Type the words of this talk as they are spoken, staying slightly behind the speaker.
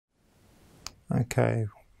Okay,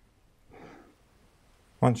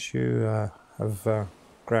 once you have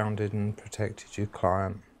grounded and protected your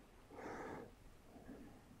client,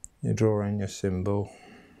 you draw in your symbol,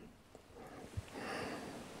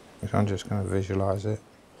 which I'm just going to visualize it,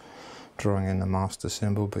 drawing in the master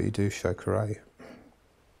symbol, but you do chakra 8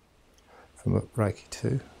 from Reiki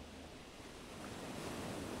 2.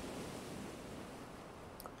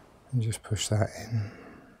 And just push that in,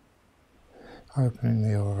 opening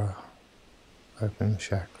the aura, opening the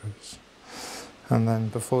chakras. And then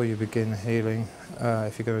before you begin healing,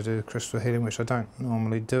 if you're going to do the crystal healing, which I don't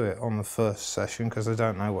normally do it on the first session because I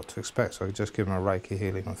don't know what to expect, so I just give them a Reiki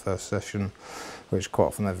healing on the first session, which quite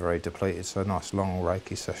often they're very depleted, so a nice long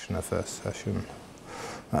Reiki session the first session.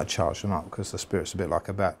 That'll charge them up because the spirit's a bit like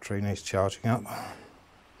a battery, needs charging up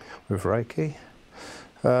with Reiki.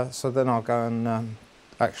 So then I'll go and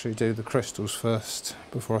actually do the crystals first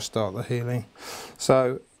before I start the healing.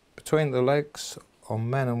 So between the legs on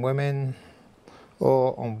men and women,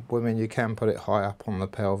 or on women you can put it high up on the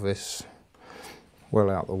pelvis,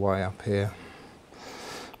 well out the way up here,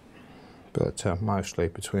 but mostly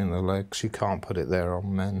between the legs. You can't put it there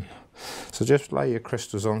on men. So just lay your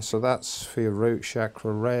crystals on. So that's for your root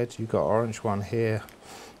chakra, red. You've got orange one here,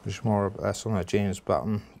 which is more, that's on a jeans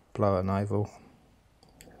button, lower navel.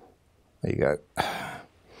 There you go.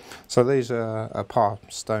 So these are a palm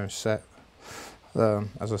stone set.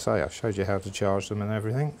 As I say, I showed you how to charge them and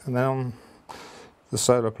everything. And then on the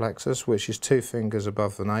solar plexus, which is 2 fingers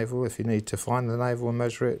above the navel. If you need to find the navel and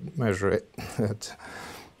measure it, measure it.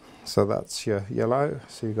 So that's your yellow.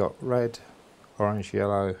 So you've got red, orange,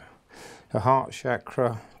 yellow. Your heart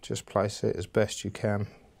chakra, just place it as best you can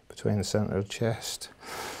between the centre of the chest.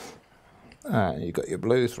 You've got your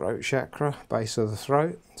blue throat chakra, base of the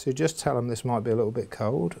throat. So you just tell them this might be a little bit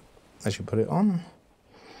cold as you put it on.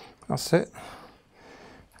 That's it.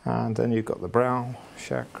 And then you've got the brown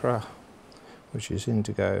chakra, which is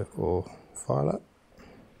indigo or violet.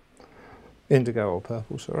 Indigo or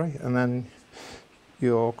purple, sorry. And then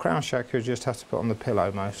your crown chakra you just have to put on the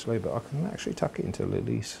pillow mostly, but I can actually tuck it into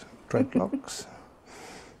Lily's dreadlocks.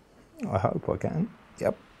 I hope I can.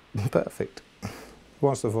 Yep, perfect.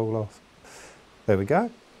 Wants to fall off. There we go.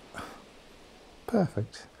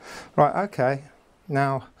 Perfect. Right, okay.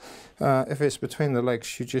 Now, if it's between the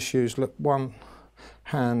legs, you just use one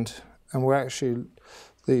hand, and we're actually,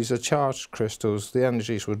 these are charged crystals. The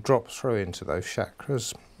energies will drop through into those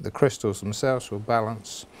chakras. The crystals themselves will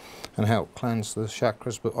balance and help cleanse the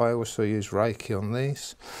chakras, but I also use Reiki on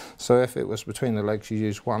these. So if it was between the legs, you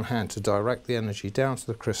use one hand to direct the energy down to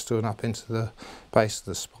the crystal and up into the base of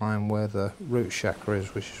the spine where the root chakra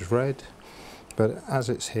is, which is red. But as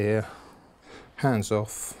it's here, hands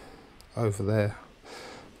off over there,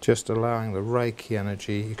 just allowing the Reiki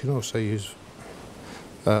energy. You can also use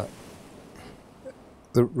the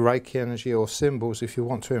Reiki energy or symbols if you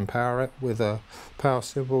want to empower it with a power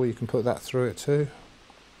symbol. You can put that through it too.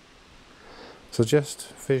 So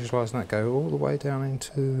just visualising that go all the way down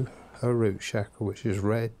into her root chakra, which is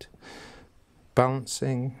red,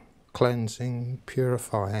 balancing, cleansing,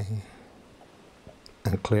 purifying,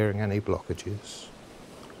 and clearing any blockages.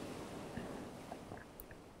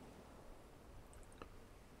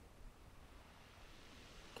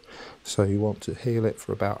 So you want to heal it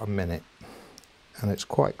for about a minute, and it's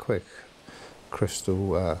quite quick.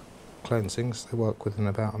 Crystal cleansings, they work within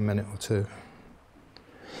about a minute or two.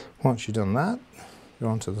 Once you've done that, you're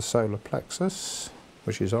onto the solar plexus,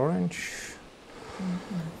 which is orange.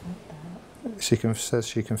 Says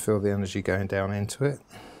she can feel the energy going down into it.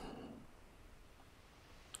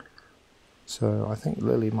 So I think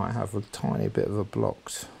Lily might have a tiny bit of a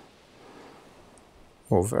blocked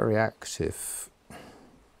or very active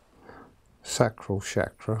sacral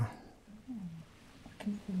chakra.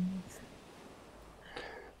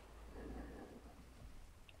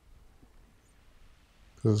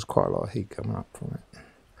 There's quite a lot of heat coming up from it.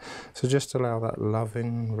 So just allow that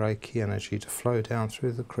loving Reiki energy to flow down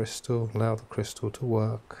through the crystal, allow the crystal to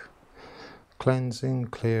work, cleansing,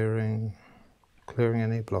 clearing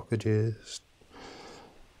any blockages,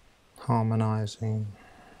 harmonizing.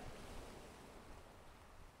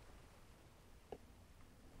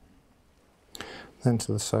 Then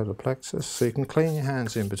to the solar plexus. So you can clean your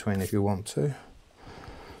hands in between if you want to.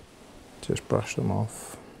 Just brush them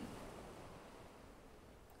off.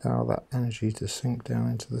 Allow that energy to sink down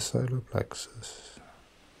into the solar plexus.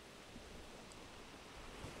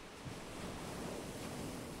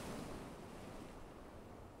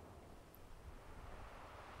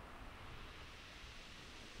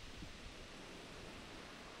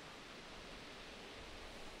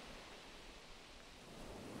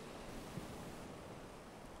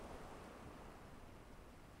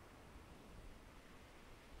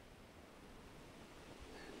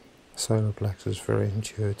 Solar plexus is very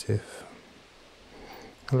intuitive.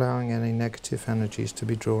 Allowing any negative energies to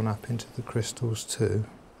be drawn up into the crystals too.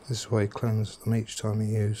 This is why you cleanse them each time you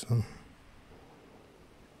use them.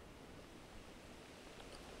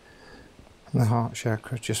 And the heart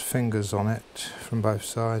chakra, just fingers on it from both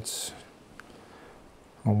sides.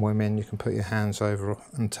 On women, you can put your hands over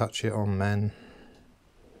and touch it. On men,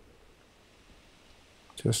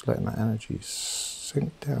 just letting that energy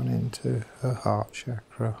sink down into her heart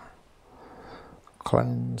chakra.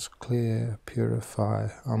 Cleanse, clear, purify,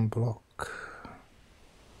 unblock.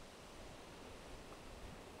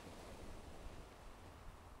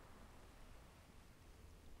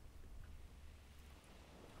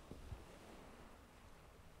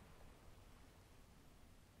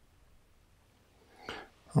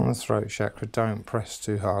 On the throat chakra, don't press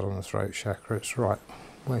too hard on the throat chakra, it's right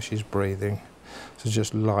where she's breathing. So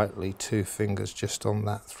just lightly, 2 fingers just on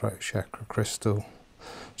that throat chakra crystal.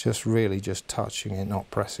 Just really just touching it, not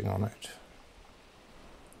pressing on it.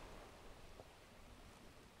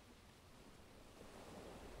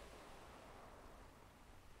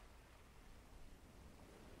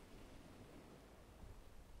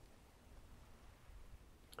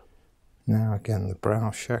 Now again, the brow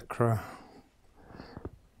chakra.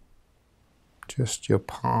 Just your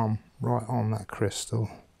palm right on that crystal.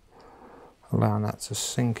 Allowing that to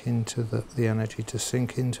sink into the energy to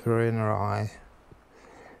sink into her inner eye,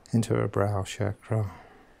 into her brow chakra.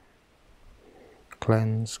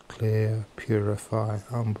 Cleanse, clear, purify,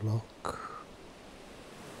 unblock.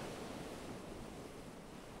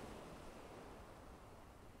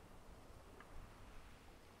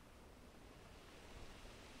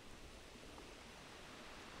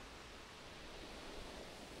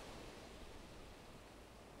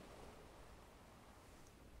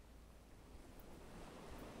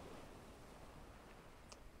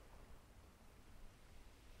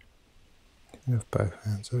 You have both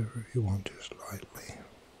hands over if you want, just lightly.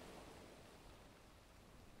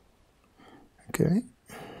 Okay.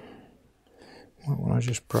 Might want to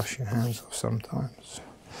just brush your hands off sometimes.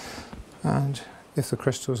 And if the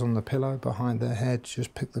crystal's on the pillow behind their head,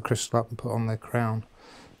 just pick the crystal up and put it on their crown.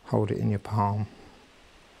 Hold it in your palm.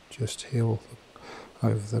 Just heal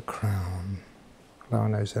over the crown.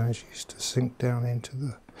 Allowing those energies to sink down into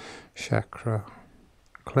the chakra.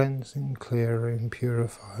 Cleansing, clearing,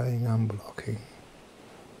 purifying, unblocking.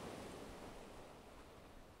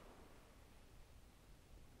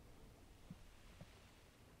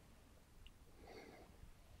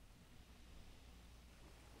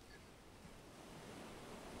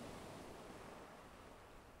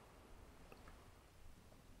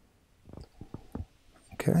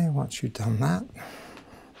 Okay, once you've done that,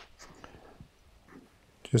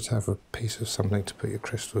 just have a piece of something to put your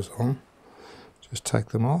crystals on. Just take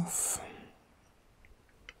them off.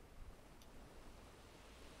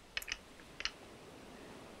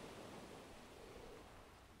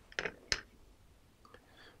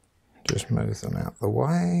 Just move them out the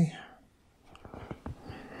way.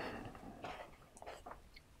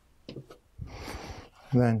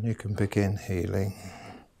 Then you can begin healing.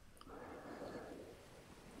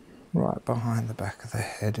 Right behind the back of the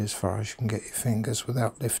head as far as you can get your fingers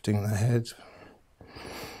without lifting the head.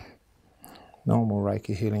 Normal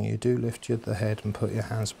Reiki healing, you do lift the head and put your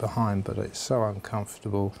hands behind, but it's so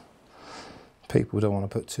uncomfortable. People don't want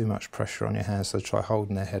to put too much pressure on your hands, so they try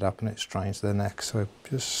holding their head up and it strains their neck. So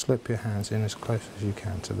just slip your hands in as close as you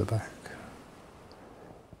can to the back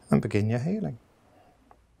and begin your healing.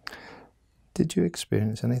 Did you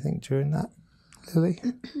experience anything during that, Lily?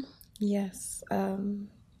 Yes,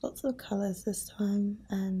 lots of colours this time,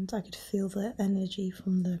 and I could feel the energy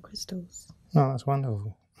from the crystals. Oh, that's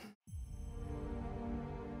wonderful.